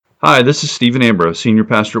Hi, this is Stephen Ambrose, Senior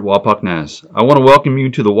Pastor at Wapak Naz. I want to welcome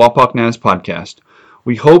you to the Wapak Naz podcast.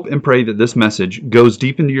 We hope and pray that this message goes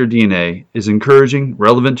deep into your DNA, is encouraging,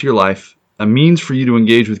 relevant to your life, a means for you to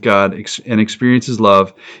engage with God and experience His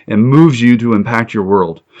love, and moves you to impact your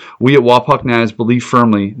world. We at Wapak Naz believe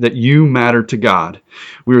firmly that you matter to God.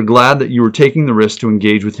 We are glad that you are taking the risk to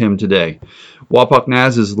engage with Him today. Wapak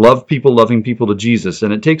Naz is love people loving people to Jesus,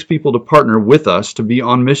 and it takes people to partner with us to be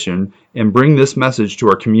on mission and bring this message to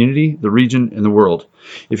our community, the region, and the world.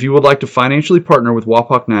 If you would like to financially partner with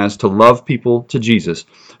Wapak Naz to love people to Jesus,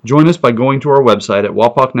 join us by going to our website at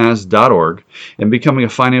wapaknaz.org and becoming a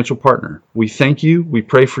financial partner. We thank you, we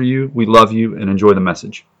pray for you, we love you, and enjoy the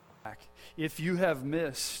message. If you have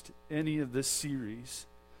missed any of this series,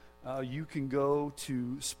 you can go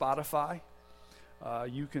to Spotify.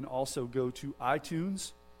 You can also go to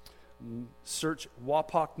iTunes, search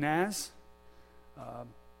Wapak Naz.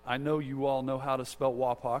 I know you all know how to spell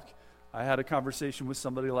Wapak. I had a conversation with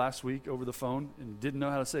somebody last week over the phone and didn't know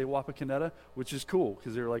how to say Wapakoneta, which is cool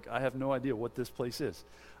because they're like, I have no idea what this place is.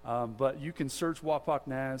 But you can search Wapak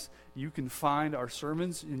Naz. You can find our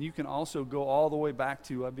sermons, and you can also go all the way back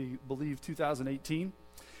to, I believe, 2018.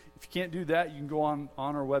 If you can't do that, you can go on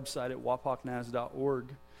our website at wapaknaz.org,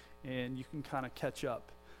 and you can kind of catch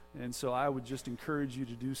up. And so I would just encourage you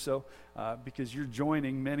to do so because you're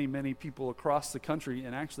joining many, many people across the country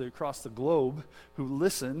and actually across the globe who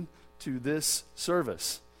listen to this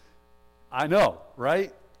service. I know,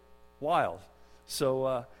 right? Wild.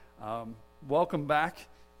 So welcome back.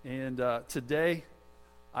 And today,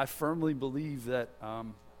 I firmly believe that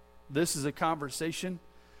this is a conversation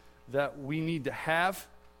that we need to have,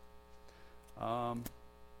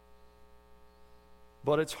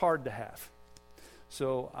 but it's hard to have.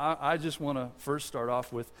 So I just want to first start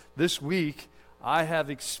off with, this week, I have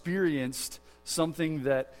experienced something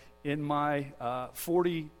that in my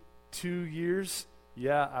 42 years,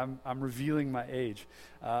 I'm revealing my age.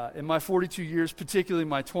 In my 42 years, particularly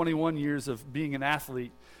my 21 years of being an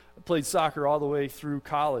athlete, I played soccer all the way through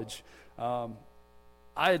college. I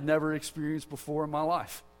had never experienced before in my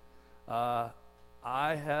life. I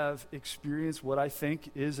have experienced what I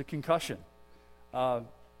think is a concussion.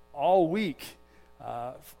 All week,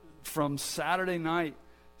 from Saturday night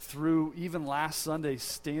through even last Sunday,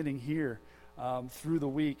 standing here through the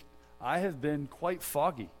week, I have been quite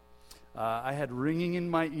foggy. I had ringing in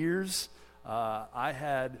my ears. I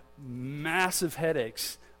had massive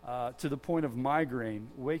headaches to the point of migraine,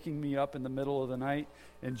 waking me up in the middle of the night,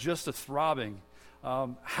 and just a throbbing.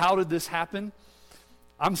 How did this happen?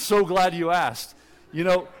 I'm so glad you asked. You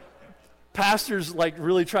know, pastors like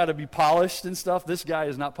really try to be polished and stuff. This guy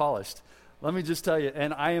is not polished. Let me just tell you,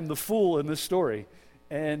 and I am the fool in this story.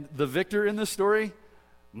 And the victor in this story,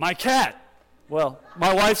 my cat. Well,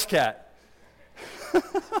 my wife's cat.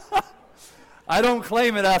 I don't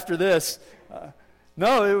claim it after this.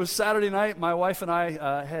 No, it was Saturday night. My wife and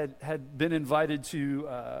I had been invited to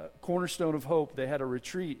Cornerstone of Hope. They had a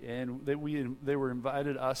retreat, and they were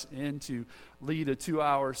invited us in to lead a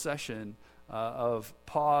 2-hour session of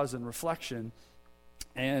pause and reflection.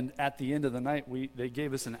 And at the end of the night, they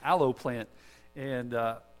gave us an aloe plant, and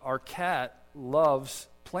our cat loves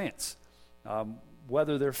plants,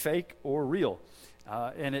 whether they're fake or real.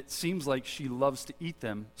 And it seems like she loves to eat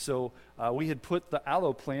them. So we had put the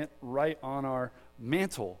aloe plant right on our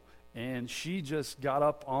mantle, and she just got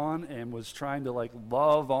up on and was trying to like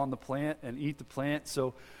love on the plant and eat the plant.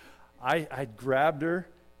 So I grabbed her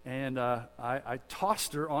and I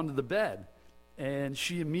tossed her onto the bed, and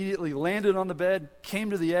she immediately landed on the bed,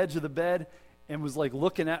 came to the edge of the bed, and was like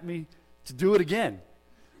looking at me to do it again.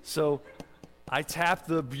 So I tapped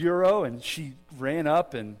the bureau, and she ran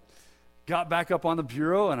up and got back up on the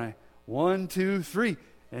bureau, and 1, 2, 3,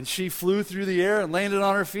 and she flew through the air and landed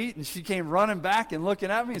on her feet, and she came running back and looking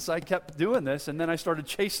at me, so I kept doing this, and then I started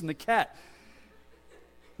chasing the cat.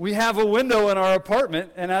 We have a window in our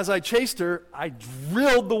apartment, and as I chased her, I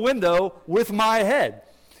drilled the window with my head.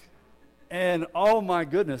 And oh my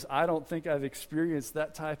goodness, I don't think I've experienced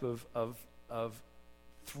that type of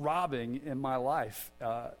throbbing in my life.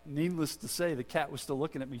 Needless to say, the cat was still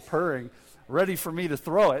looking at me, purring, ready for me to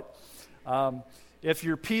throw it. If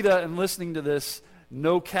you're PETA and listening to this,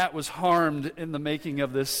 no cat was harmed in the making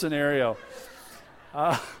of this scenario.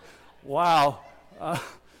 Wow.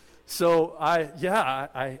 So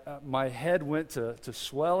my head went to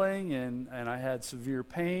swelling, and I had severe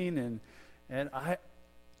pain, and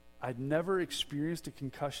I'd never experienced a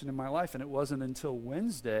concussion in my life, and it wasn't until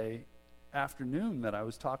Wednesday afternoon that I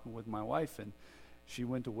was talking with my wife, and she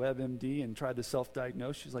went to WebMD and tried to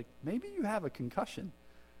self-diagnose. She's like, maybe you have a concussion.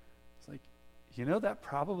 It's like, that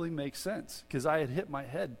probably makes sense, because I had hit my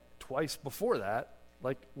head twice before that,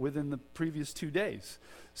 like within the previous 2 days.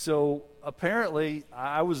 So apparently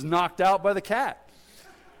I was knocked out by the cat.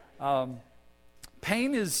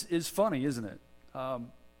 Pain is funny, isn't it?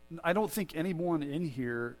 I don't think anyone in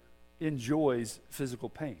here enjoys physical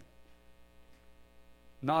pain.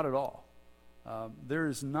 Not at all. There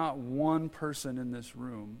is not one person in this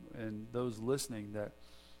room and those listening that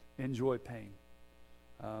enjoy pain.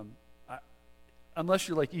 Unless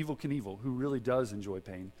you're like Evel Knievel, who really does enjoy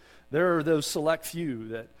pain. There are those select few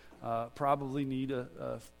that probably need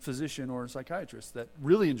a physician or a psychiatrist that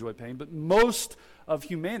really enjoy pain, but most of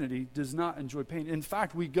humanity does not enjoy pain. In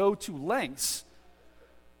fact, we go to lengths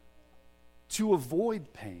to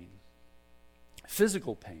avoid pain,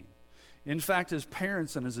 physical pain. In fact, as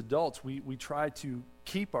parents and as adults, we try to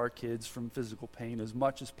keep our kids from physical pain as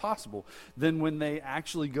much as possible. Then when they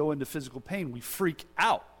actually go into physical pain, we freak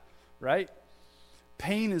out, right?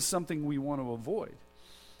 Pain is something we want to avoid.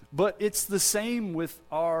 But it's the same with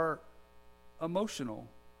our emotional,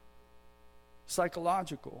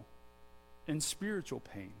 psychological, and spiritual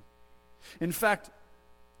pain. In fact,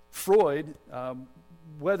 Freud,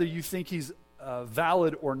 whether you think he's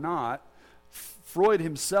valid or not, Freud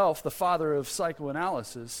himself, the father of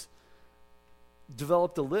psychoanalysis,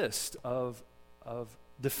 developed a list of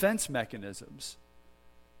defense mechanisms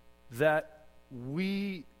that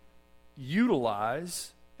we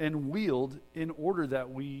utilize and wield in order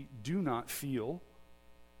that we do not feel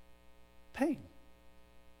pain,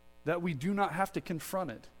 that we do not have to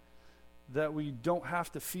confront it, that we don't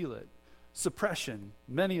have to feel it. Suppression.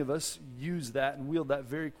 Many of us use that and wield that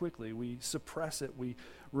very quickly. We suppress it. We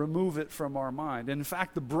remove it from our mind. And in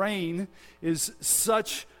fact, the brain is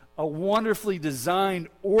such a wonderfully designed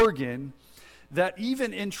organ that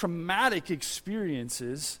even in traumatic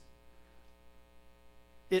experiences,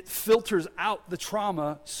 it filters out the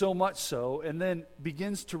trauma so much so and then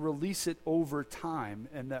begins to release it over time,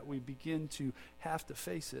 and that we begin to have to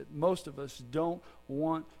face it. Most of us don't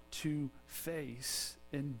want to face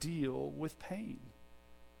and deal with pain,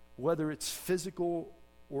 whether it's physical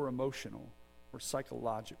or emotional or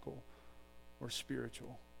psychological or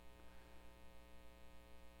spiritual.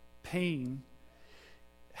 Pain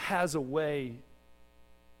has a way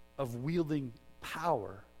of wielding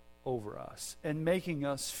power over us and making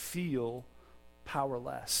us feel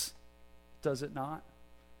powerless, does it not?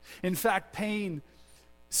 In fact, pain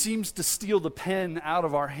seems to steal the pen out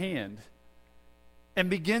of our hand and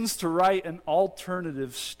begins to write an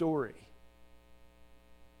alternative story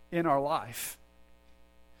in our life.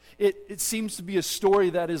 It seems to be a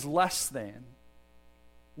story that is less than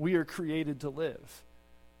we are created to live.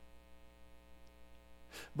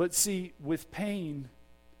 But see, with pain,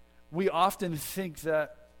 we often think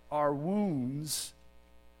that our wounds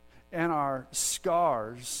and our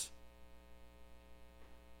scars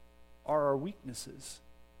are our weaknesses.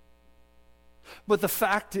 But the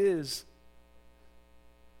fact is,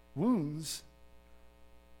 wounds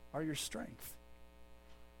are your strength.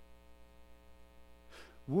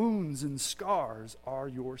 Wounds and scars are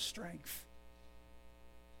your strength.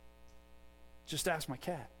 Just ask my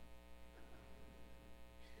cat.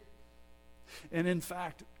 And in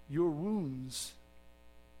fact, your wounds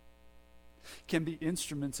can be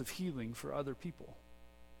instruments of healing for other people.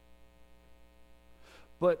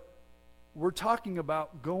 But we're talking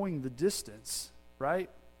about going the distance, right?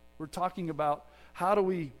 We're talking about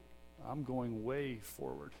I'm going way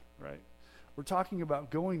forward, right? We're talking about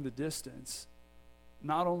going the distance,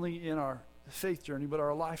 not only in our faith journey, but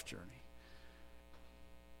our life journey.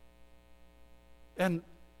 And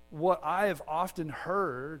what I have often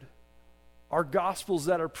heard are gospels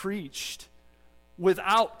that are preached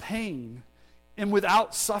without pain and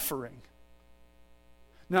without suffering.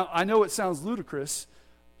 Now, I know it sounds ludicrous,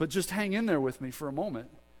 but just hang in there with me for a moment.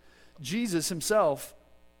 Jesus himself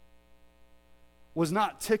was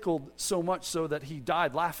not tickled so much so that he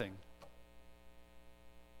died laughing.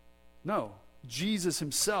 No, Jesus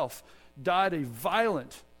himself died a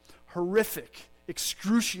violent, horrific,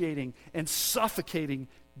 excruciating, and suffocating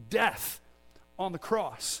death on the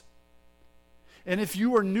cross. And if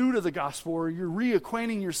you are new to the gospel, or you're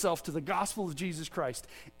reacquainting yourself to the gospel of Jesus Christ,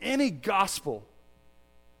 any gospel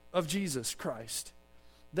of Jesus Christ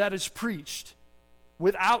that is preached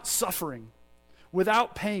without suffering,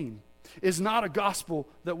 without pain, is not a gospel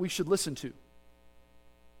that we should listen to.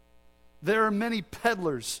 There are many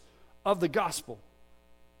peddlers of the gospel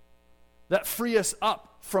that free us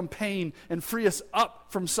up from pain and free us up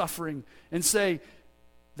from suffering and say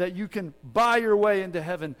that you can buy your way into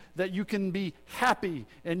heaven, that you can be happy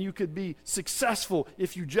and you could be successful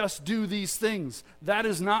if you just do these things. That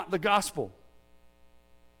is not the gospel.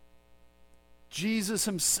 Jesus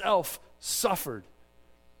himself suffered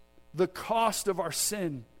the cost of our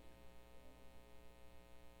sin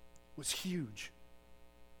was huge.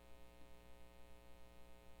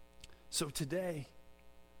 So today,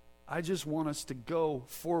 I just want us to go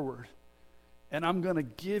forward, and I'm going to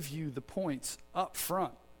give you the points up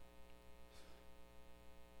front.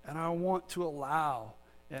 And I want to allow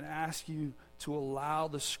and ask you to allow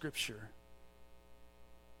the Scripture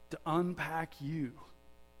to unpack you,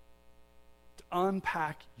 to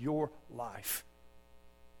unpack your life.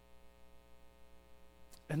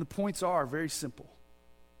 And the points are very simple.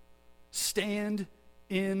 Stand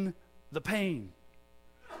in the pain.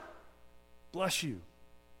 Bless you.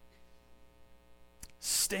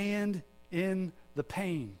 Stand in the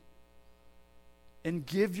pain and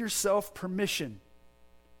give yourself permission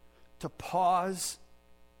to pause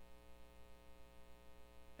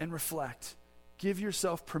and reflect. Give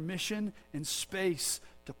yourself permission and space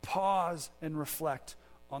to pause and reflect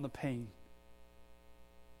on the pain.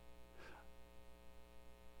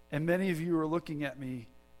 And many of you are looking at me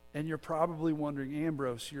and you're probably wondering,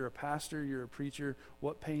 Ambrose, you're a pastor, you're a preacher,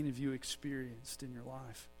 what pain have you experienced in your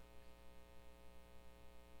life?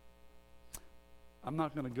 I'm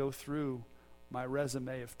not going to go through my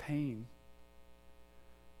resume of pain.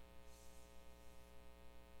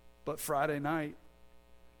 But Friday night,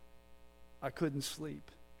 I couldn't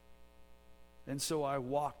sleep. And so I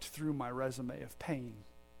walked through my resume of pain,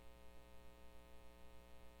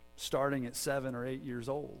 starting at 7 or 8 years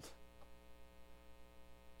old,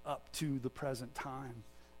 up to the present time.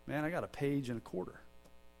 Man, I got a page and a quarter.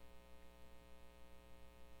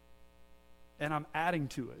 And I'm adding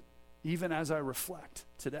to it, even as I reflect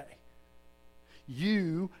today.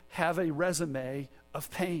 You have a resume of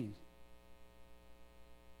pain.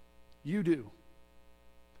 You do.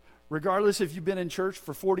 Regardless if you've been in church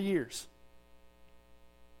for 40 years.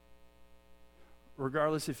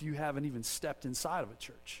 Regardless if you haven't even stepped inside of a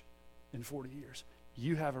church in 40 years.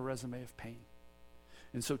 You have a resume of pain.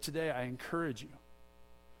 And so today I encourage you.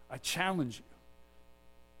 I challenge you.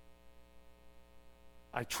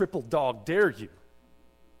 I triple dog dare you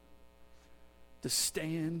to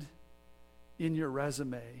stand in your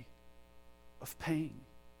resume of pain.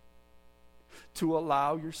 To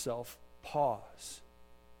allow yourself pause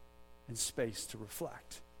and space to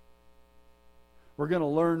reflect. We're going to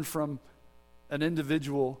learn from an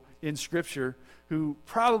individual in Scripture who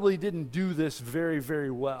probably didn't do this very,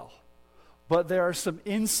 very well. But there are some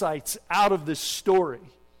insights out of this story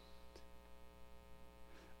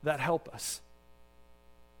that help us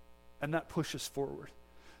and that push us forward.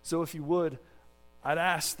 So if you would, I'd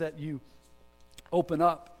ask that you open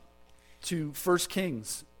up to 1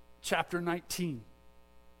 Kings chapter 19.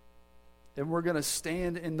 And we're going to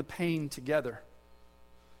stand in the pain together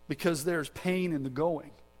because there's pain in the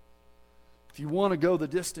going. If you want to go the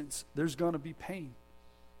distance, there's going to be pain.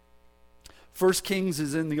 1 Kings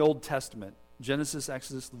is in the Old Testament. Genesis,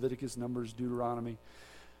 Exodus, Leviticus, Numbers, Deuteronomy,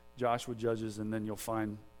 Joshua, Judges, and then you'll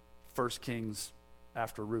find 1 Kings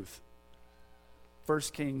after Ruth. 1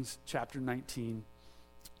 Kings chapter 19,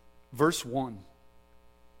 verse 1.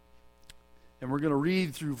 And we're going to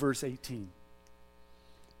read through verse 18.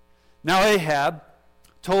 Now Ahab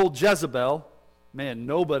told Jezebel, man,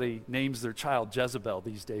 nobody names their child Jezebel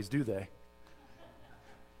these days, do they?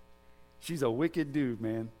 She's a wicked dude,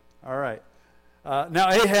 man. All right. Now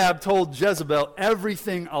Ahab told Jezebel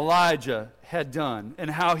everything Elijah had done and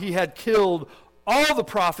how he had killed all the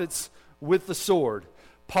prophets with the sword.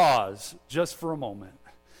 Pause just for a moment.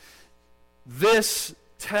 This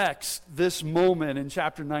text, this moment in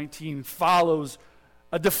chapter 19 follows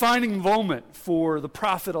a defining moment for the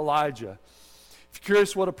prophet Elijah. If you're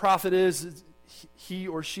curious what a prophet is, he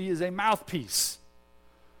or she is a mouthpiece,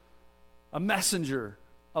 a messenger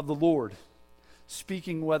of the Lord,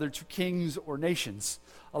 speaking whether to kings or nations.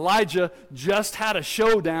 Elijah just had a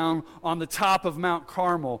showdown on the top of Mount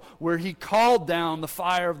Carmel where he called down the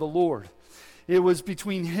fire of the Lord. It was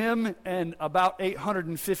between him and about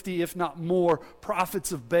 850, if not more,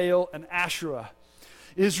 prophets of Baal and Asherah.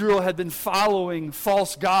 Israel had been following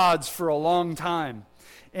false gods for a long time.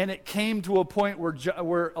 And it came to a point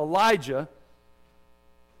where Elijah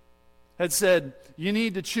had said, you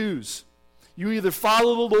need to choose. You either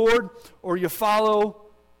follow the Lord or you follow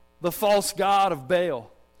the false god of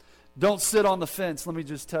Baal. Don't sit on the fence. Let me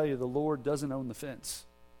just tell you, the Lord doesn't own the fence.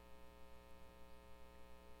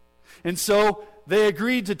 And so they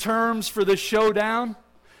agreed to terms for this showdown.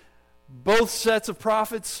 Both sets of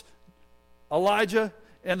prophets, Elijah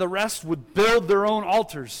and the rest, would build their own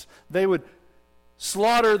altars. They would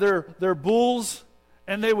slaughter their bulls,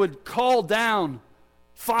 and they would call down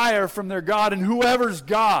fire from their God, and whoever's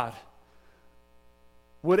God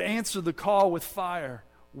would answer the call with fire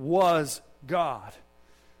was God.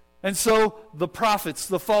 And so the prophets,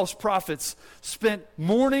 the false prophets, spent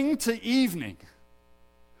morning to evening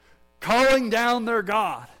calling down their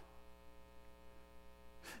God.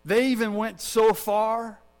 They even went so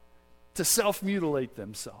far to self-mutilate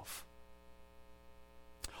themselves.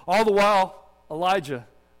 All the while, Elijah,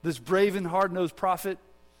 this brave and hard-nosed prophet,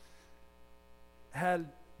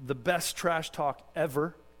 had the best trash talk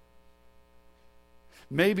ever.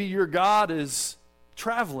 Maybe your God is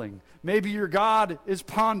traveling. Maybe your God is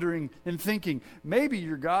pondering and thinking. Maybe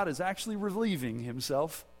your God is actually relieving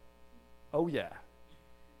himself. Oh yeah.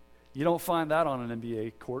 You don't find that on an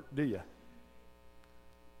NBA court, do you?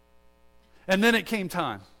 And then it came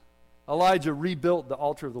time. Elijah rebuilt the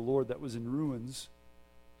altar of the Lord that was in ruins.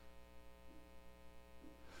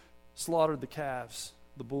 Slaughtered the calves,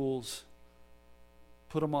 the bulls,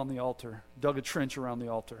 put them on the altar, dug a trench around the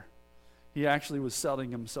altar. He actually was setting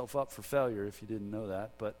himself up for failure, if you didn't know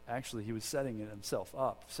that, but actually he was setting himself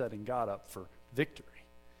up, setting God up for victory.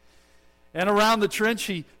 And around the trench,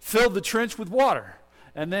 he filled the trench with water.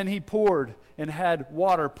 And then he poured and had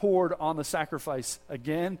water poured on the sacrifice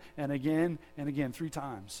again and again and again, 3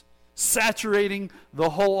 times, saturating the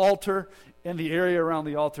whole altar and the area around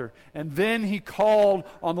the altar. And then he called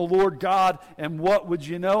on the Lord God, and what would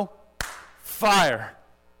you know? Fire.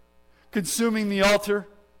 Consuming the altar,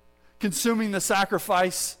 consuming the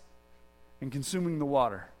sacrifice, and consuming the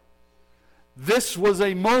water. This was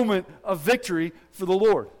a moment of victory for the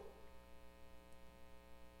Lord.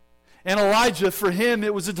 And Elijah, for him,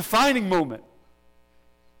 it was a defining moment.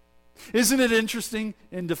 Isn't it interesting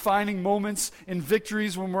in defining moments, in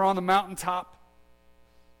victories when we're on the mountaintop,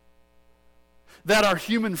 that our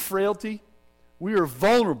human frailty, we are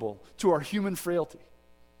vulnerable to our human frailty,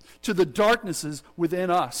 to the darknesses within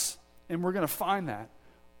us. And we're going to find that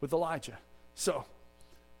with Elijah. So,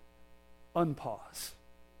 unpause.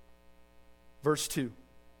 Verse 2.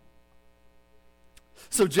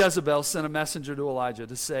 So Jezebel sent a messenger to Elijah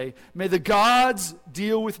to say, "May the gods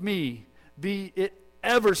deal with me, be it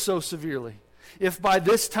ever so severely, if by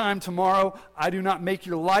this time tomorrow I do not make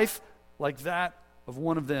your life like that of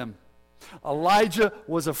one of them." Elijah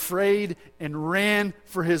was afraid and ran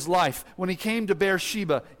for his life. When he came to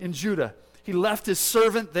Beersheba in Judah, he left his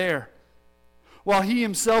servant there, while he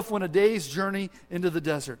himself went a day's journey into the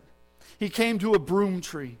desert. He came to a broom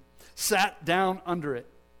tree, sat down under it,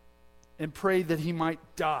 and prayed that he might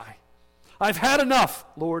die. "I've had enough,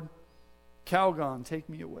 Lord. Calgon, take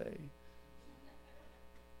me away."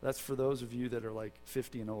 That's for those of you that are like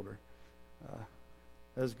 50 and older.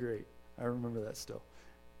 That's great. I remember that still.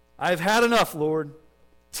 "I've had enough, Lord.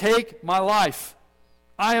 Take my life.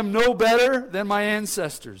 I am no better than my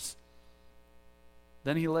ancestors."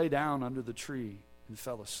 Then he lay down under the tree and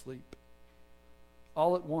fell asleep.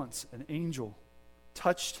 All at once, an angel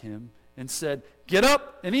touched him and said, "Get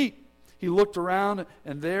up and eat." He looked around,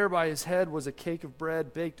 and there by his head was a cake of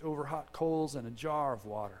bread baked over hot coals and a jar of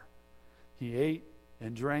water. He ate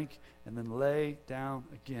and drank and then lay down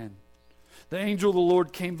again. The angel of the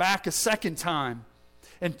Lord came back a second time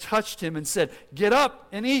and touched him and said, "Get up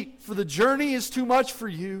and eat, for the journey is too much for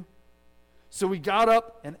you." So he got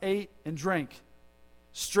up and ate and drank.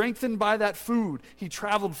 Strengthened by that food, he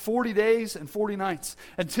traveled 40 days and 40 nights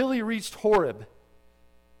until he reached Horeb,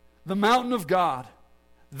 the mountain of God.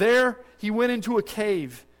 There he went into a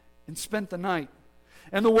cave and spent the night.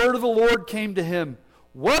 And the word of the Lord came to him,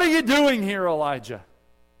 "What are you doing here, Elijah?"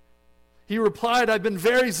 He replied, "I've been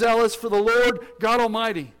very zealous for the Lord God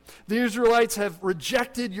Almighty. The Israelites have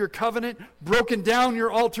rejected your covenant, broken down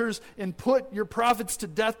your altars, and put your prophets to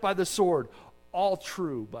death by the sword." All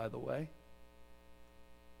true, by the way.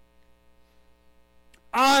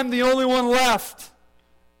 "I'm the only one left."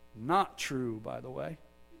 Not true, by the way.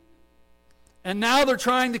 "And now they're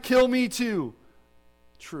trying to kill me too."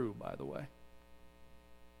 True, by the way.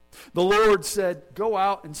 The Lord said, "Go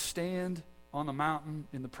out and stand on the mountain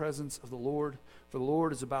in the presence of the Lord, for the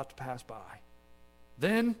Lord is about to pass by."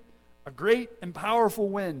 Then a great and powerful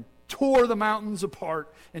wind tore the mountains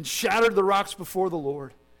apart and shattered the rocks before the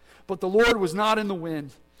Lord. But the Lord was not in the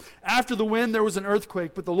wind. After the wind there was an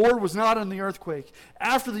earthquake, but the Lord was not in the earthquake.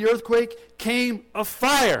 After the earthquake came a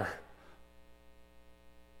fire.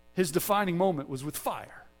 His defining moment was with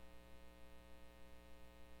fire.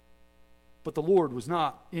 But the Lord was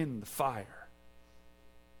not in the fire.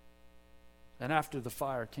 And after the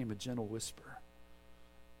fire came a gentle whisper.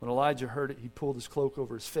 When Elijah heard it, he pulled his cloak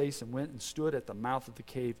over his face and went and stood at the mouth of the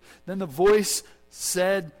cave. Then a voice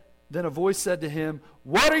said to him,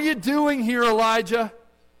 "What are you doing here, Elijah?"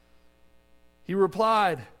 He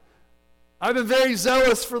replied, "I've been very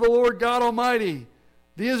zealous for the Lord God Almighty.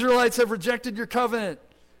 The Israelites have rejected your covenant,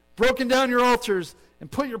 broken down your altars,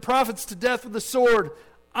 and put your prophets to death with the sword.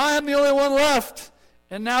 I am the only one left,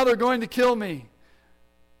 and now they're going to kill me.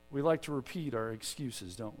 We like to repeat our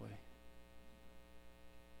excuses, don't we?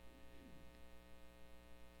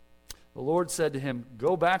 The Lord said to him,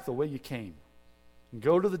 go back the way you came, and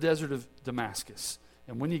go to the desert of Damascus.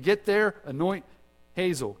 And when you get there, anoint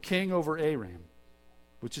Hazael, king over Aram,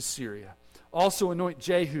 which is Syria. Also anoint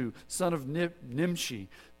Jehu, son of Nimshi,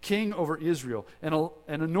 king over Israel, and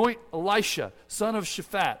anoint Elisha, son of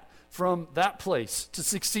Shaphat, from that place to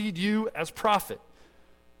succeed you as prophet.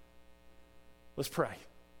 Let's pray.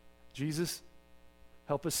 Jesus,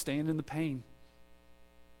 help us stand in the pain.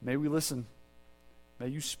 May we listen. May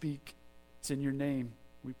you speak. It's in your name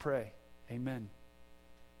we pray. Amen.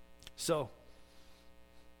 So,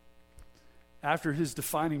 after his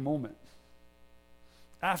defining moment,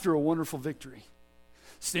 after a wonderful victory,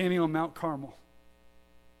 standing on Mount Carmel,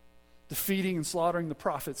 defeating and slaughtering the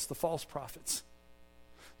prophets, the false prophets,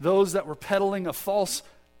 those that were peddling a false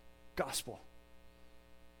gospel,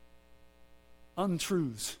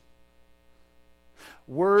 untruths,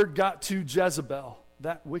 word got to Jezebel,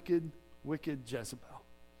 that wicked, wicked Jezebel.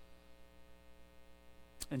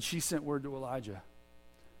 And she sent word to Elijah,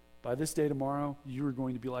 by this day tomorrow, you are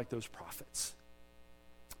going to be like those prophets.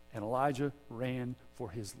 And Elijah ran for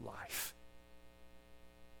his life.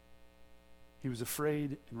 He was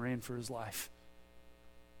afraid and ran for his life.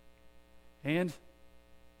 And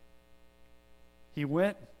he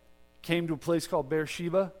went, came to a place called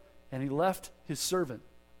Beersheba, and he left his servant,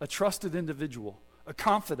 a trusted individual, a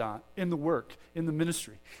confidant in the work, in the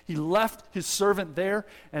ministry. He left his servant there,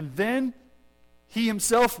 and then he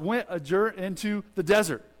himself went into the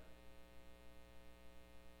desert.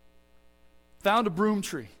 Found a broom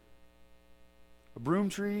tree. A broom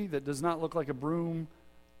tree that does not look like a broom.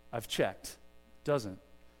 I've checked. Doesn't.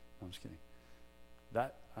 No, I'm just kidding.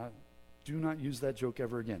 Do not use that joke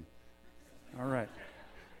ever again. All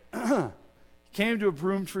right. Came to a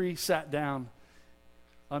broom tree, sat down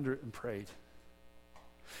under it and prayed.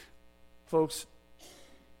 Folks,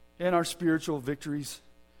 in our spiritual victories,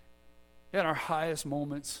 in our highest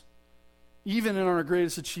moments, even in our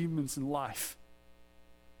greatest achievements in life,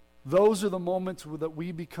 those are the moments that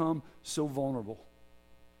we become so vulnerable.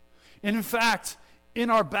 And in fact,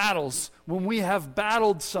 in our battles, when we have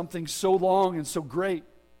battled something so long and so great,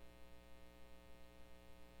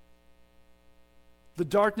 the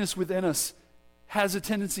darkness within us has a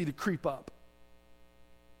tendency to creep up.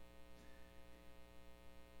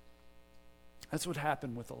 That's what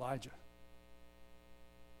happened with Elijah.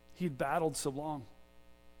 He'd battled so long.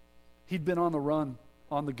 He'd been on the run,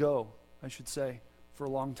 on the go, I should say, for a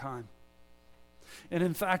long time. And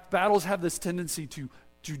in fact, battles have this tendency to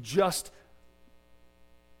just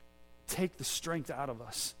take the strength out of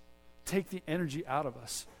us, take the energy out of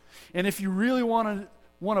us. And if you really want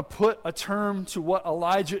to put a term to what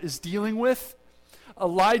Elijah is dealing with,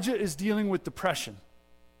 Elijah is dealing with depression.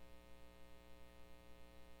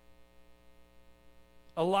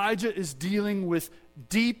 Elijah is dealing with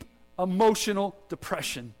deep emotional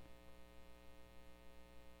depression.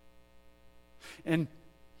 And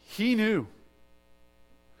he knew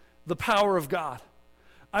the power of God.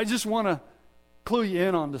 I just want to clue you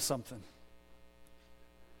in onto something.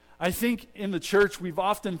 I think in the church we've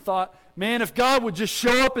often thought, man, if God would just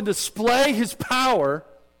show up and display his power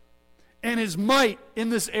and his might in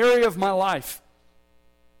this area of my life,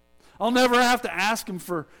 I'll never have to ask him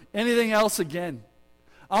for anything else again.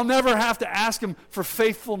 I'll never have to ask him for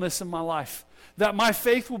faithfulness in my life. That my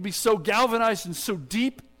faith will be so galvanized and so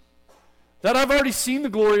deep that I've already seen the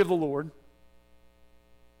glory of the Lord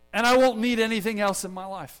and I won't need anything else in my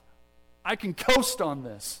life. I can coast on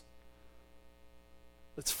this.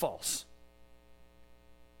 That's false.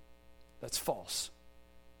 That's false.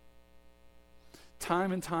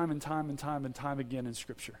 Time and time and time and time and time again in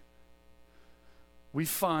Scripture, we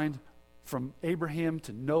find from Abraham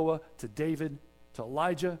to Noah to David to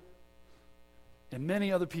Elijah and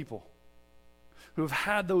many other people who have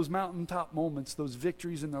had those mountaintop moments, those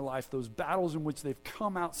victories in their life, those battles in which they've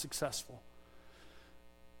come out successful,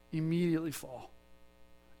 immediately fall.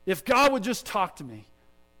 If God would just talk to me,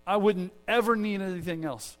 I wouldn't ever need anything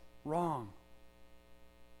else. Wrong.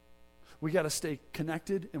 We got to stay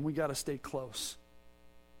connected and we got to stay close.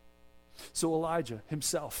 So Elijah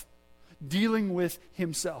himself, dealing with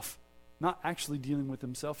himself, not actually dealing with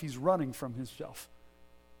himself, he's running from himself,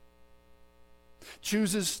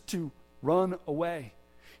 chooses to run away.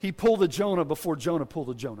 He pulled a Jonah before Jonah pulled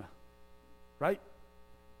a Jonah, right?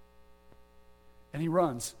 And he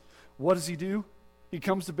runs. What does he do? He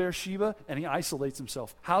comes to Beersheba and he isolates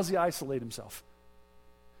himself. How does he isolate himself?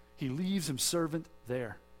 He leaves his servant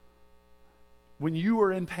there. When you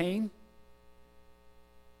are in pain,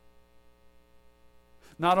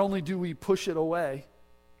 not only do we push it away,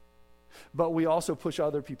 but we also push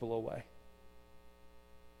other people away.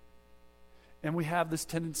 And we have this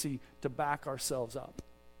tendency to back ourselves up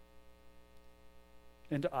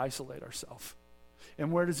and to isolate ourselves.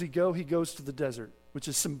 And where does he go? He goes to the desert, which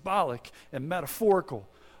is symbolic and metaphorical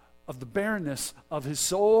of the barrenness of his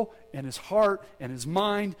soul and his heart and his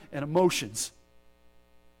mind and emotions.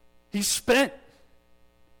 He's spent.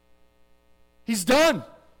 He's done.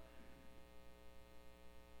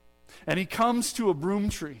 And he comes to a broom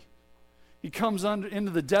tree. He comes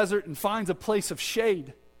into the desert and finds a place of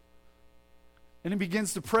shade. And he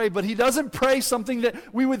begins to pray, but he doesn't pray something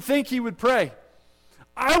that we would think he would pray.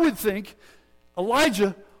 I would think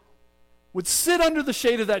Elijah would sit under the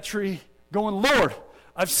shade of that tree going, Lord,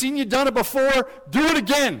 I've seen you done it before. Do it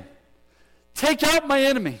again. Take out my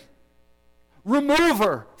enemy. Remove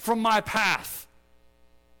her from my path.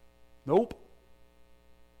 Nope.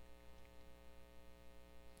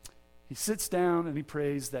 He sits down and he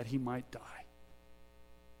prays that he might die.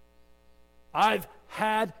 I've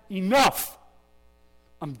had enough.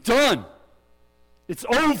 I'm done. It's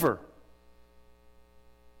over.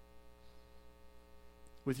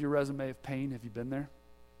 With your resume of pain, have you been there?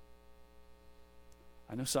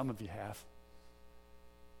 I know some of you have.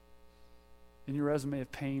 In your resume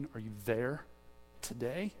of pain, are you there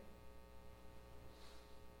today?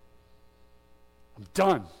 I'm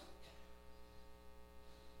done.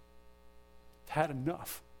 I've had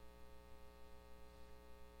enough.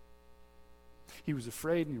 He was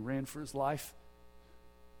afraid and he ran for his life.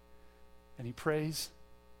 And he prays,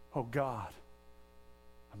 oh God,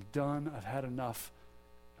 I'm done. I've had enough.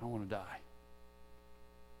 I want to die.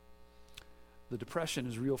 The depression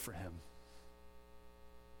is real for him.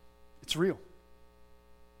 It's real.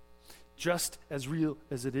 Just as real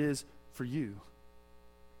as it is for you.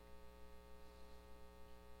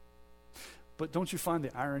 But don't you find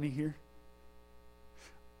the irony here?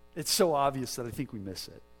 It's so obvious that I think we miss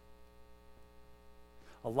it.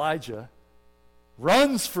 Elijah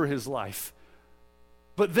runs for his life,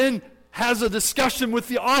 but then has a discussion with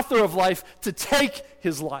the author of life to take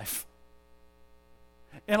his life.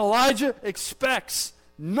 And Elijah expects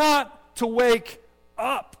not to wake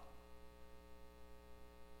up.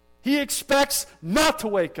 He expects not to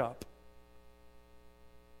wake up.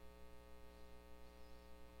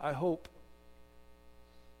 I hope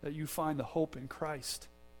that you find the hope in Christ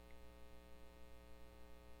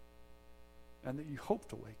and that you hope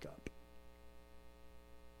to wake up.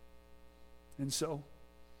 And so,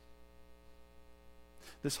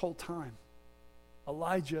 this whole time,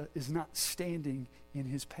 Elijah is not standing in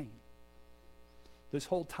his pain. This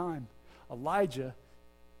whole time, Elijah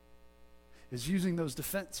is using those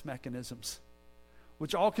defense mechanisms,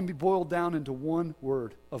 which all can be boiled down into one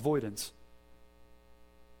word: avoidance.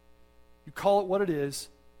 You call it what it is,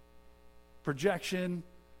 projection,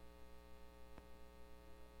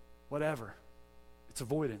 whatever. It's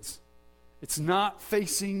avoidance. It's not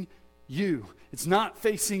facing you. It's not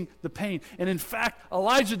facing the pain. And in fact,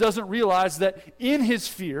 Elijah doesn't realize that in his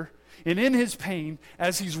fear and in his pain,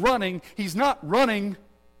 as he's running, he's not running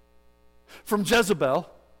from Jezebel.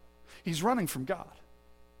 He's running from God.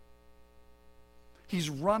 He's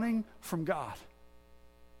running from God.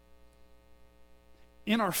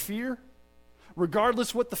 In our fear,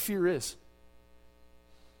 regardless what the fear is,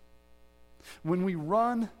 when we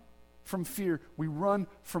run from fear, we run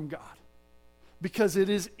from God. Because it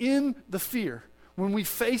is in the fear, when we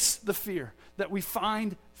face the fear, that we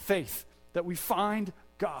find faith, that we find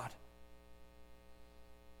God.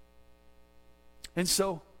 And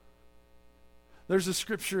so, there's a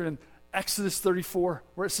scripture in Exodus 34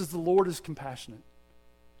 where it says the Lord is compassionate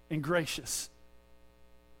and gracious.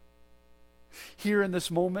 Here in this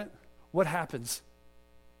moment, what happens?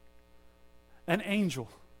 An angel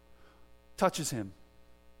touches him.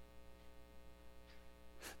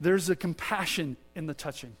 There's a compassion in the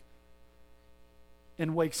touching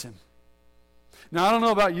and wakes him. Now, I don't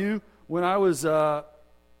know about you. When I was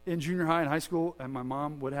in junior high and high school and my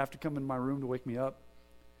mom would have to come in my room to wake me up,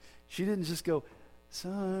 she didn't just go,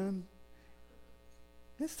 son,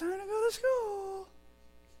 it's time to go to school.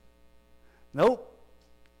 Nope.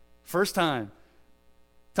 First time.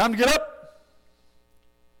 Time to get up.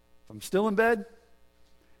 If I'm still in bed,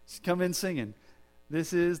 she'd come in singing,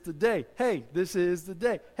 this is the day. Hey, this is the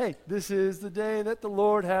day. Hey, this is the day that the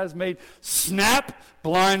Lord has made. Snap,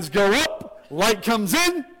 blinds go up, light comes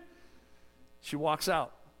in. She walks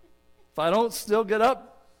out. If I don't still get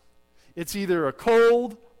up, it's either a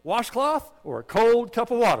cold washcloth or a cold cup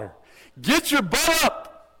of water. Get your butt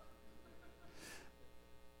up.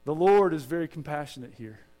 The Lord is very compassionate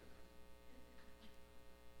here.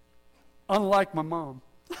 Unlike my mom.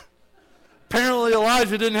 Apparently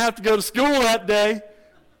Elijah didn't have to go to school that day.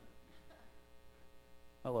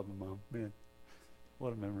 I love my mom. Man,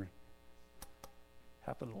 what a memory.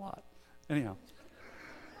 Happened a lot. Anyhow,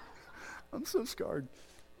 I'm so scarred.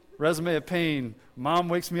 Resume of pain. Mom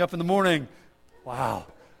wakes me up in the morning. Wow.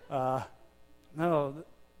 No,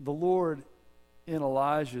 the Lord in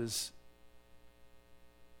Elijah's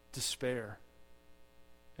despair,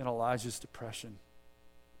 in Elijah's depression,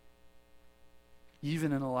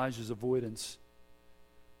 even in Elijah's avoidance,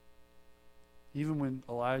 even when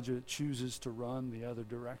Elijah chooses to run the other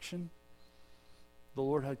direction, the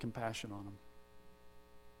Lord had compassion on him.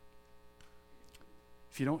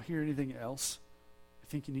 If you don't hear anything else, I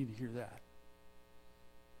think you need to hear that.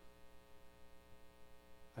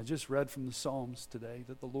 I just read from the Psalms today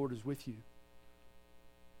that the Lord is with you.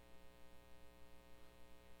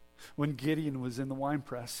 When Gideon was in the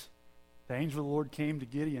winepress, the angel of the Lord came to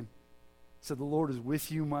Gideon, said, "The Lord is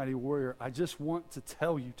with you, mighty warrior." I just want to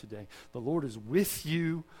tell you today, the Lord is with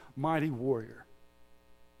you, mighty warrior.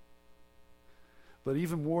 But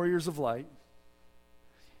even warriors of light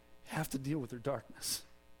have to deal with their darkness.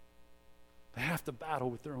 They have to battle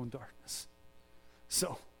with their own darkness.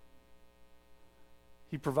 So,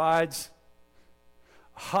 he provides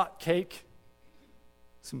a hot cake,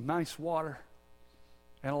 some nice water,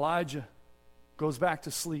 and Elijah goes back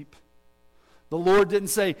to sleep. The Lord didn't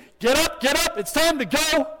say, get up, it's time to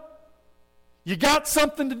go. You got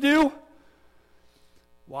something to do.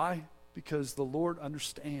 Why? Because the Lord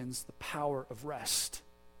understands the power of rest.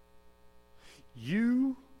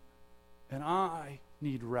 You and I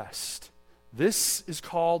need rest. This is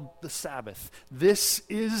called the Sabbath. This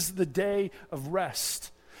is the day of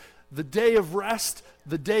rest. The day of rest,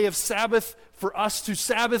 the day of Sabbath. For us to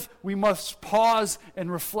Sabbath, we must pause and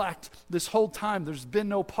reflect. This whole time, there's been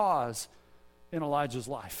no pause in Elijah's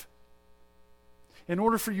life. In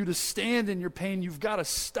order for you to stand in your pain, you've got to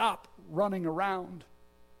stop running around.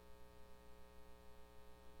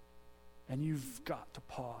 And you've got to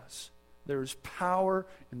pause. There is power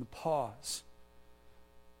in the pause.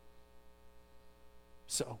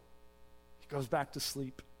 So, he goes back to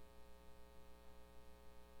sleep.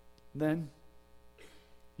 Then,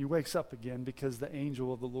 he wakes up again because the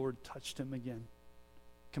angel of the Lord touched him again.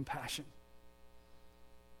 Compassion.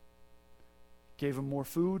 Gave him more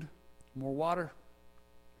food, more water.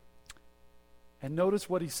 And notice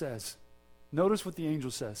what he says. Notice what the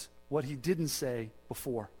angel says. What he didn't say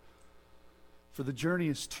before. For the journey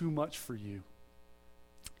is too much for you.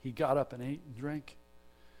 He got up and ate and drank.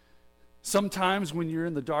 Sometimes when you're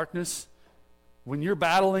in the darkness, when you're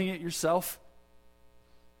battling it yourself,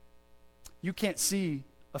 you can't see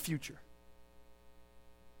a future.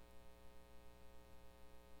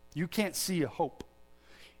 You can't see a hope.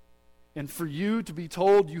 And for you to be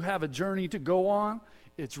told you have a journey to go on,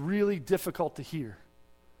 it's really difficult to hear.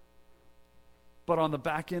 But on the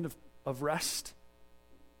back end of rest,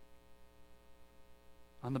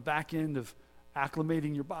 on the back end of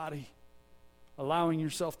acclimating your body, allowing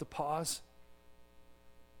yourself to pause,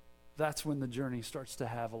 that's when the journey starts to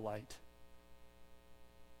have a light.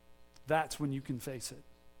 That's when you can face it.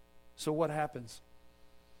 So what happens?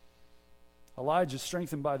 Elijah's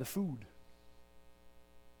strengthened by the food.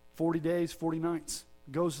 40 days, 40 nights.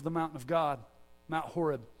 Goes to the mountain of God, Mount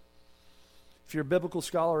Horeb. If you're a biblical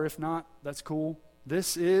scholar, if not, that's cool.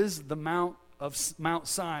 This is the Mount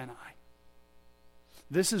Sinai.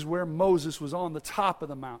 This is where Moses was on the top of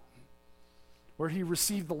the mountain, where he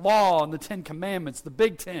received the law and the 10 Commandments, the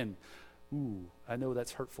Big Ten. Ooh, I know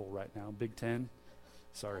that's hurtful right now, Big Ten.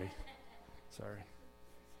 Sorry.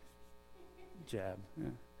 Jab. Yeah.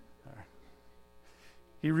 All right.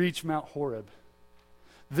 He reached Mount Horeb.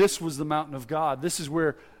 This was the mountain of God. This is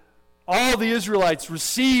where all the Israelites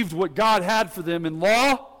received what God had for them in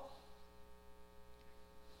law.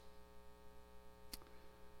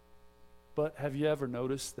 But have you ever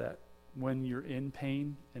noticed that when you're in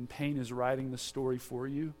pain, and pain is writing the story for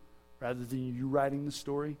you, rather than you writing the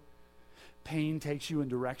story, pain takes you in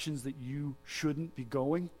directions that you shouldn't be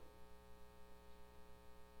going?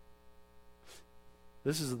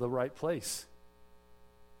 This is the right place.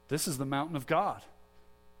 This is the mountain of God.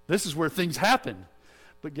 This is where things happen.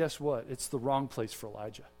 But guess what? It's the wrong place for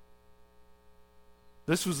Elijah.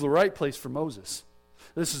 This was the right place for Moses.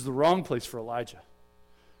 This is the wrong place for Elijah.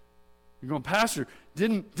 You're going, Pastor,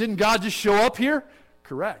 didn't God just show up here?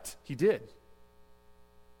 Correct, he did.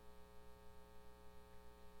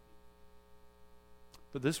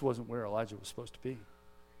 But this wasn't where Elijah was supposed to be.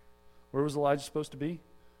 Where was Elijah supposed to be?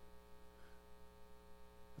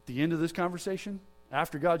 At the end of this conversation,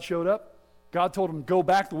 After God showed up, God told him, go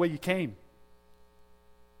back the way you came.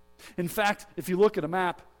 In fact, if you look at a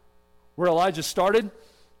map where Elijah started,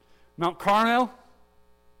 Mount Carmel,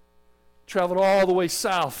 traveled all the way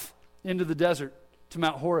south into the desert to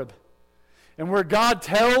Mount Horeb. And where God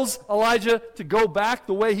tells Elijah to go back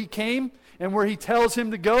the way he came, and where he tells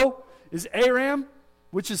him to go is Aram,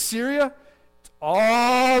 which is Syria,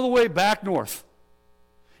 all the way back north.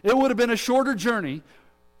 It would have been a shorter journey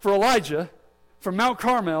for Elijah from Mount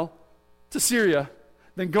Carmel to Syria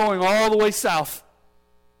than going all the way south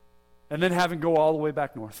and then having to go all the way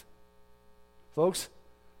back north. Folks,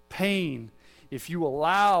 pain, if you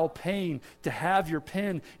allow pain to have your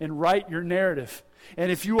pen and write your narrative,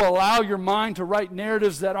 and if you allow your mind to write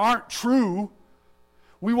narratives that aren't true,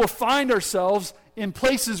 we will find ourselves in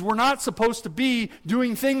places we're not supposed to be,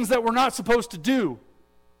 doing things that we're not supposed to do.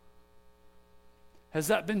 Has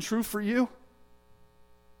that been true for you?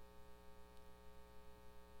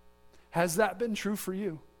 Has that been true for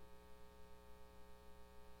you?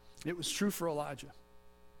 It was true for Elijah.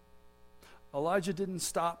 Elijah didn't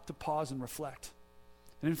stop to pause and reflect.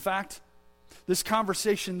 And in fact, this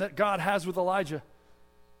conversation that God has with Elijah,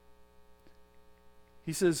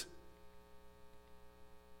 he says,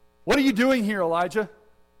 what are you doing here, Elijah?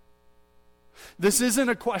 This isn't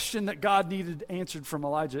a question that God needed answered from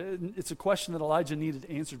Elijah. It's a question that Elijah needed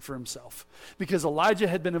answered for himself, because Elijah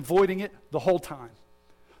had been avoiding it the whole time.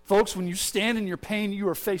 Folks, when you stand in your pain, you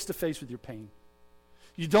are face to face with your pain.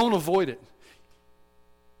 You don't avoid it.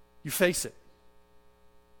 You face it.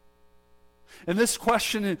 And this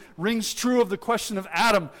question rings true of the question of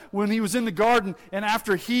Adam when he was in the garden, and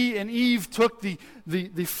after he and Eve took the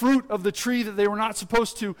fruit of the tree that they were not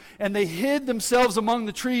supposed to, and they hid themselves among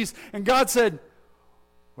the trees, and God said,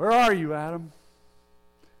 where are you, Adam?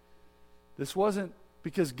 This wasn't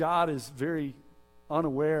because God is very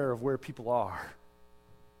unaware of where people are.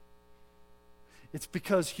 It's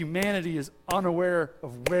because humanity is unaware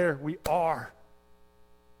of where we are.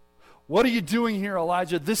 What are you doing here,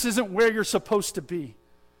 Elijah? This isn't where you're supposed to be.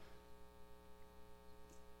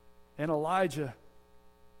 And Elijah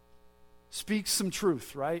speaks some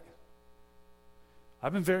truth, right?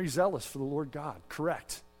 I've been very zealous for the Lord God.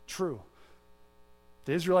 Correct. True.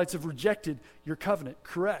 The Israelites have rejected your covenant.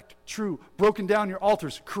 Correct. True. Broken down your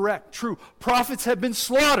altars. Correct. True. Prophets have been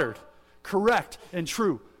slaughtered. Correct and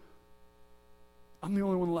true. I'm the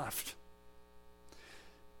only one left.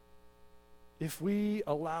 If we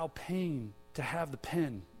allow pain to have the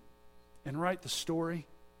pen and write the story,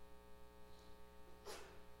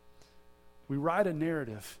 we write a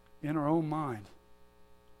narrative in our own mind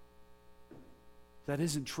that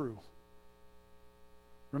isn't true.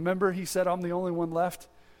 Remember, he said, I'm the only one left.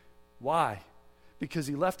 Why? Because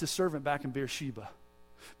he left his servant back in Beersheba.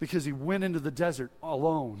 Because he went into the desert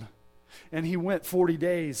alone. And he went 40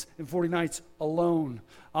 days and 40 nights alone.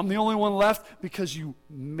 I'm the only one left because you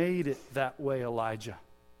made it that way, Elijah.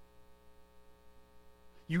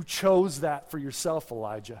 You chose that for yourself,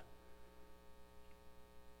 Elijah.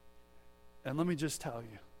 And let me just tell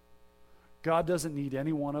you, God doesn't need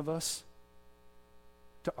any one of us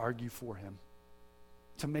to argue for him,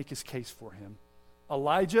 to make his case for him.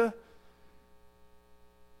 Elijah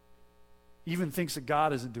even thinks that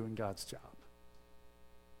God isn't doing God's job.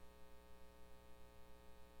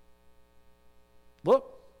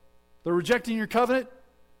 Look, they're rejecting your covenant.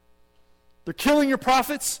 They're killing your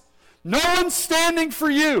prophets. No one's standing for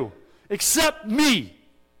you except me.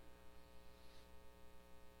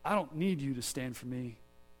 I don't need you to stand for me,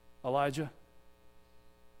 Elijah.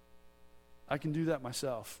 I can do that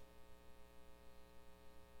myself.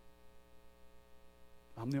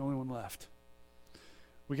 I'm the only one left.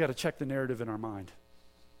 We got to check the narrative in our mind.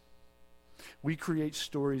 We create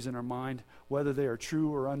stories in our mind, whether they are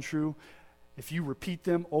true or untrue. If you repeat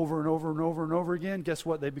them over and over and over and over again, guess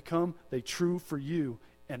what they become? They're true for you,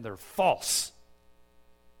 and they're false.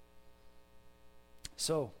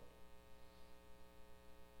 So,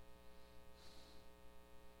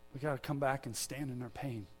 we got to come back and stand in our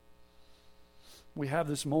pain. We have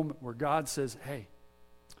this moment where God says, hey,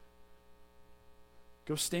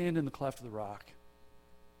 go stand in the cleft of the rock.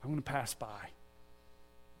 I'm going to pass by.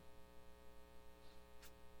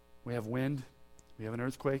 We have wind. We have an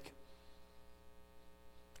earthquake.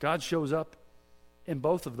 God shows up in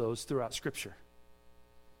both of those throughout Scripture.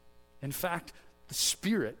 In fact, the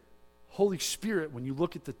Spirit, Holy Spirit, when you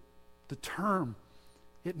look at the term,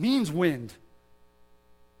 it means wind.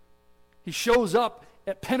 He shows up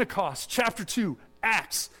at Pentecost, chapter 2,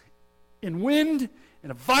 Acts, in wind, in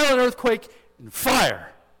a violent earthquake, and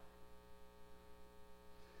fire.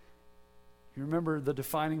 You remember the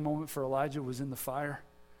defining moment for Elijah was in the fire?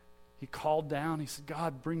 He called down. He said,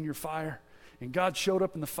 God, bring your fire. And God showed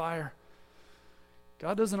up in the fire.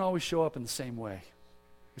 God doesn't always show up in the same way.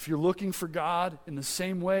 If you're looking for God in the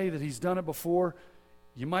same way that he's done it before,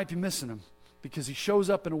 you might be missing him, because he shows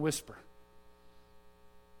up in a whisper.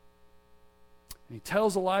 And he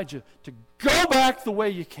tells Elijah to go back the way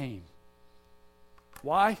you came.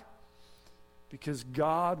 Why? Because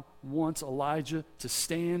God wants Elijah to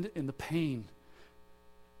stand in the pain,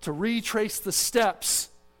 to retrace the steps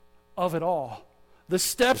of it all, the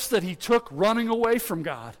steps that he took running away from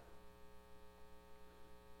God,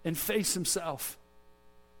 and face himself.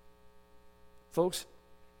 Folks,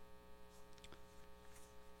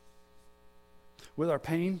 with our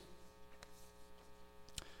pain,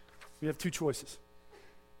 we have two choices.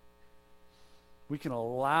 We can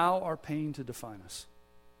allow our pain to define us.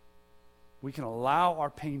 We can allow our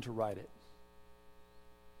pain to write it.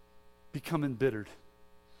 Become embittered.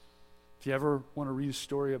 If you ever want to read a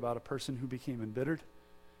story about a person who became embittered,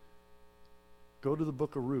 go to the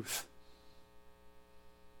book of Ruth.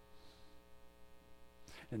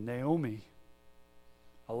 And Naomi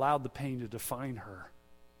allowed the pain to define her.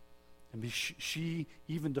 And she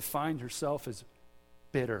even defined herself as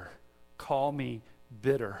bitter. Call me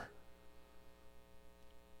bitter.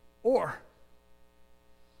 Or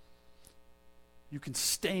you can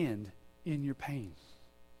stand in your pain.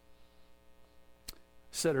 I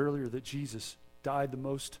said earlier that Jesus died the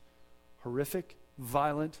most horrific,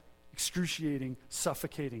 violent, excruciating,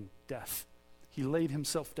 suffocating death. He laid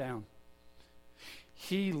himself down.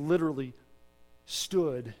 He literally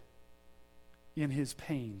stood in his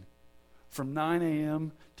pain from 9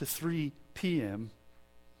 a.m. to 3 p.m.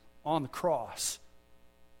 on the cross.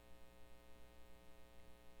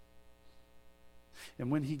 And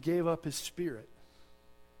when he gave up his spirit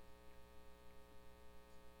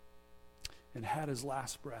and had his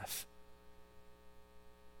last breath,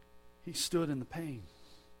 he stood in the pain.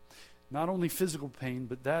 Not only physical pain,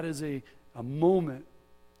 but that is a moment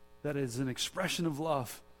that is an expression of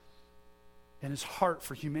love and his heart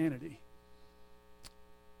for humanity.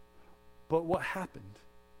 But what happened?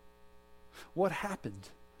 What happened?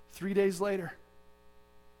 3 days later,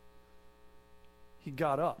 he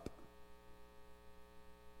got up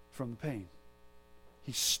from the pain.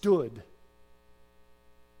 He stood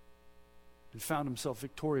and found himself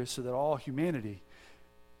victorious, so that all humanity,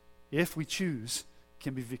 if we choose,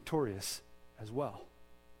 can be victorious as well.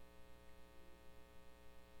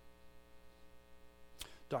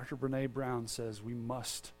 Dr. Brene Brown says we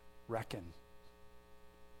must reckon.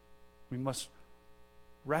 We must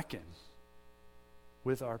reckon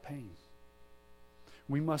with our pain.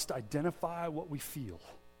 We must identify what we feel.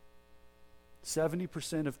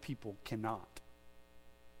 70% of people cannot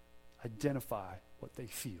identify what they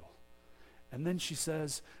feel. And then she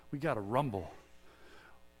says, we got to rumble.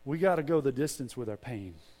 We got to go the distance with our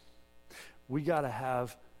pain. We got to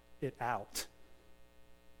have it out.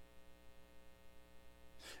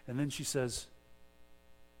 And then she says,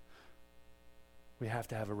 we have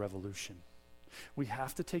to have a revolution. We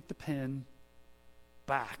have to take the pen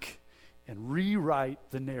back and rewrite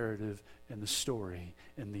the narrative and the story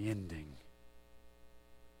and the ending.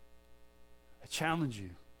 I challenge you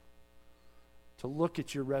to look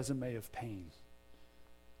at your resume of pain,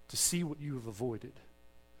 to see what you have avoided,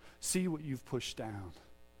 see what you've pushed down,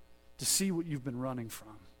 to see what you've been running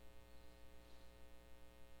from.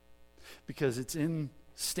 Because it's in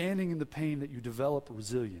standing in the pain that you develop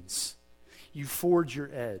resilience. You forge your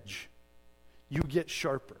edge. You get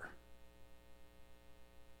sharper.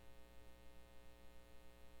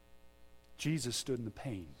 Jesus stood in the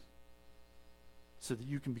pain so that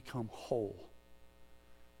you can become whole.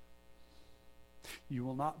 You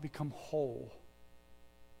will not become whole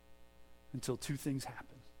until two things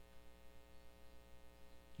happen.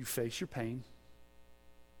 You face your pain,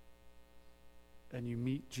 and you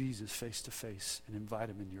meet Jesus face to face and invite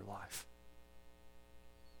him into your life.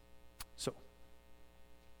 So,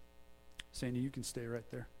 Sandy, you can stay right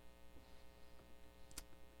there.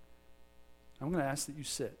 I'm going to ask that you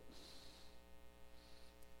sit.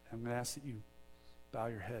 I'm going to ask that you bow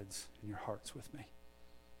your heads and your hearts with me.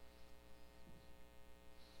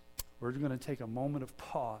 We're going to take a moment of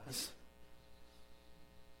pause.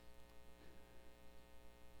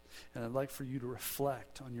 And I'd like for you to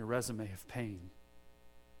reflect on your resume of pain.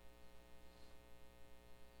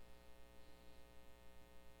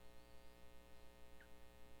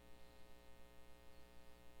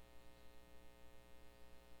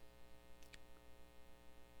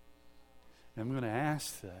 And I'm going to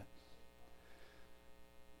ask that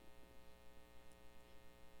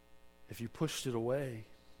if you pushed it away,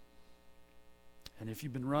 and if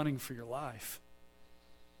you've been running for your life,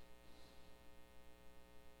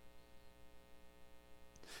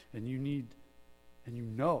 and you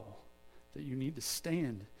know that you need to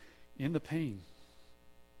stand in the pain,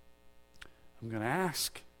 I'm going to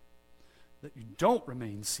ask that you don't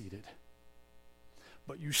remain seated,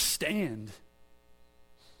 but you stand.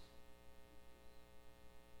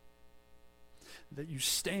 That you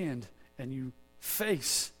stand and you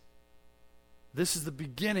face. This is the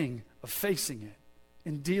beginning of facing it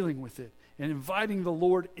and dealing with it and inviting the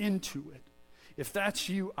Lord into it. If that's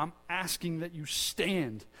you, I'm asking that you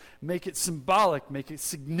stand. Make it symbolic. Make it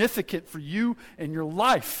significant for you and your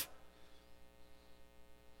life.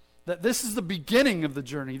 That this is the beginning of the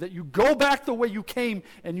journey. That you go back the way you came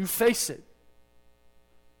and you face it.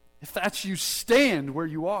 If that's you, stand where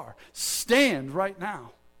you are. Stand right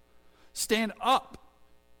now. Stand up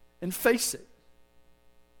and face it.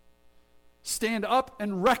 Stand up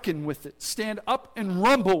and reckon with it. Stand up and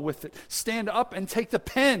rumble with it. Stand up and take the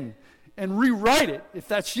pen and rewrite it. If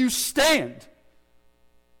that's you, stand.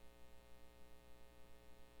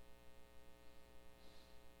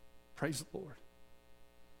 Praise the Lord.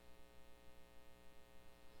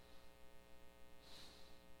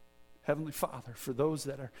 Heavenly Father, for those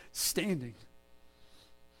that are standing,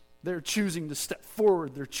 they're choosing to step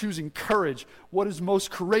forward. They're choosing courage. What is most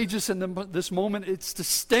courageous in this moment? It's to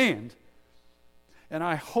stand. And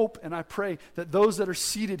I hope and I pray that those that are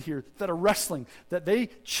seated here, that are wrestling, that they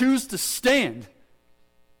choose to stand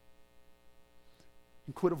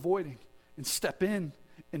and quit avoiding and step in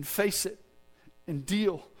and face it and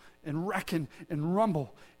deal and reckon and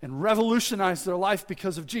rumble and revolutionize their life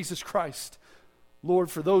because of Jesus Christ.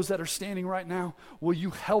 Lord, for those that are standing right now, will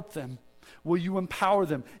you help them? Will you empower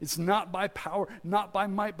them? It's not by power, not by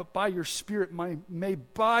might, but by your Spirit. May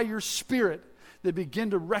by your Spirit they begin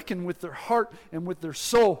to reckon with their heart and with their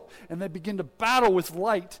soul, and they begin to battle with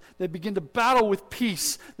light. They begin to battle with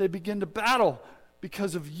peace. They begin to battle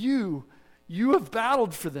because of you. You have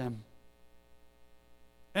battled for them,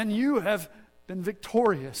 and you have been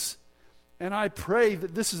victorious. And I pray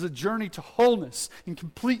that this is a journey to wholeness and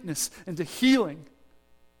completeness and to healing.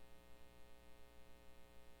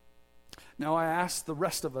 Now I ask the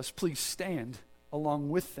rest of us, please stand along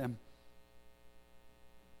with them.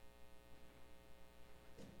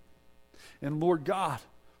 And Lord God,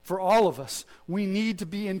 for all of us, we need to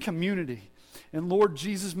be in community. And Lord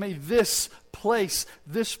Jesus, may this place,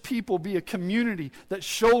 this people be a community that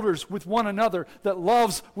shoulders with one another, that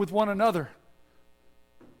loves with one another,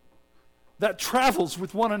 that travels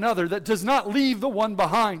with one another, that does not leave the one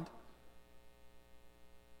behind.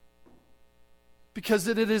 Because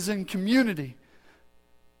it is in community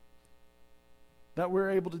that we're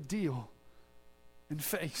able to deal and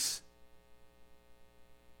face.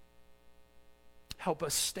 Help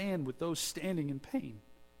us stand with those standing in pain.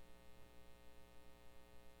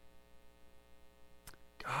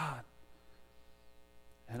 God,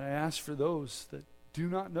 and I ask for those that do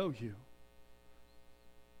not know you.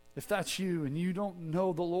 If that's you and you don't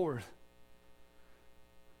know the Lord,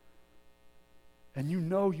 and you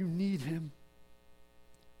know you need Him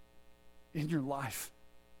in your life,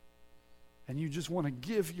 and you just want to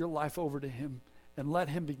give your life over to Him and let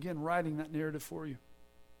Him begin writing that narrative for you,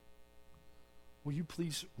 will you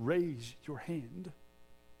please raise your hand?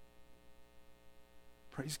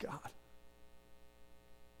 Praise God.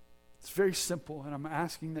 It's very simple, and I'm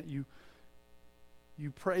asking that you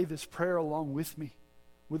pray this prayer along with me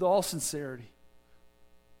with all sincerity.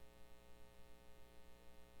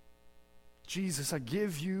 Jesus, I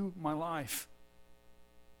give you my life.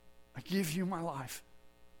 I give you my life.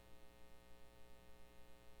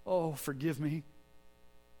 Oh, forgive me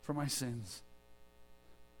for my sins.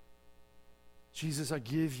 Jesus, I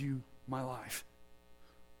give you my life.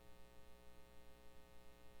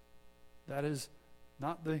 That is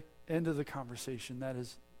not the end of the conversation. That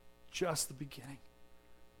is just the beginning.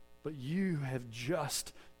 But you have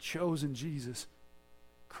just chosen Jesus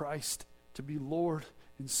Christ to be Lord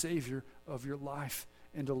and Savior of your life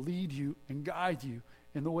and to lead you and guide you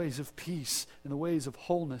in the ways of peace, in the ways of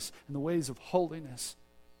wholeness, in the ways of holiness.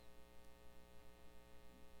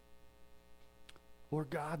 Lord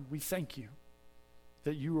God, we thank you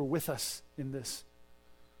that you are with us in this.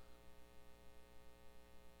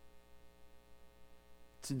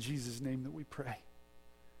 It's in Jesus' name that we pray.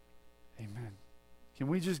 Amen. Can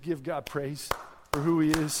we just give God praise for who He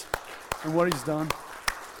is and what He's done?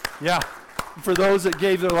 Yeah. For those that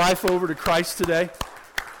gave their life over to Christ today,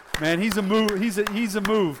 man, He's a move. He's a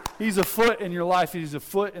move. He's a foot in your life. He's a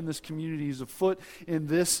foot in this community. He's a foot in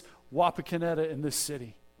this Wapakoneta, in this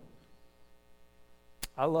city.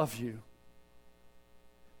 I love you.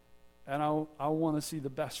 And I want to see the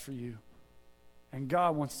best for you. And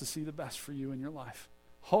God wants to see the best for you in your life.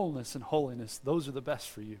 wholeness and holiness, those are the best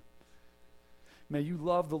for you. May you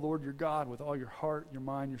love the Lord your God with all your heart, your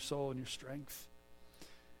mind, your soul, and your strength.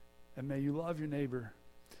 And may you love your neighbor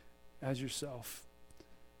as yourself.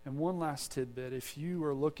 And one last tidbit, if you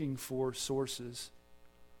are looking for sources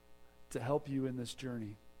to help you in this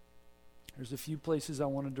journey, there's a few places I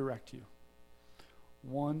want to direct you.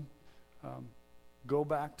 One, go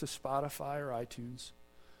back to Spotify or iTunes.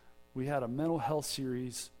 We had a mental health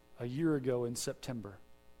series a year ago in September.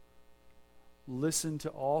 Listen to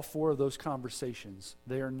all 4 of those conversations.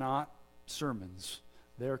 They are not sermons.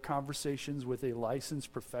 They are conversations with a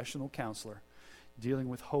licensed professional counselor dealing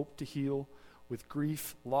with hope to heal, with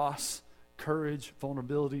grief, loss, courage,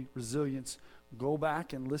 vulnerability, resilience. Go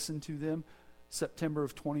back and listen to them. September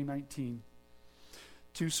of 2019.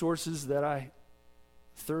 2 sources that I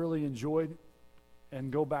thoroughly enjoyed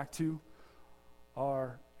and go back to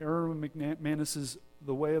are Erwin McManus's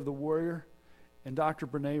The Way of the Warrior and Dr.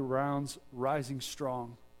 Brene Brown's Rising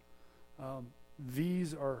Strong.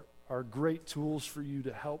 These are great tools for you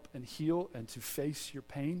to help and heal and to face your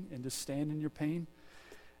pain and to stand in your pain.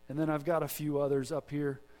 And then I've got a few others up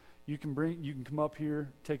here. You can come up here,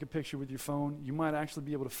 take a picture with your phone. You might actually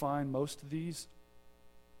be able to find most of these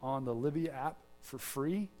on the Libby app for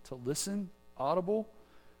free to listen, Audible,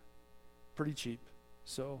 pretty cheap.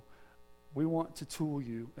 So we want to tool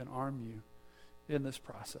you and arm you in this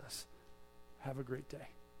process. Have a great day.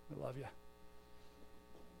 I love you.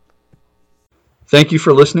 Thank you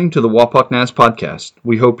for listening to the Wapak Naz podcast.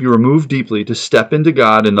 We hope you are moved deeply to step into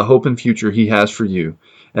God and the hope and future He has for you,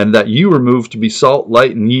 and that you are moved to be salt,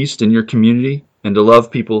 light, and yeast in your community and to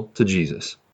love people to Jesus.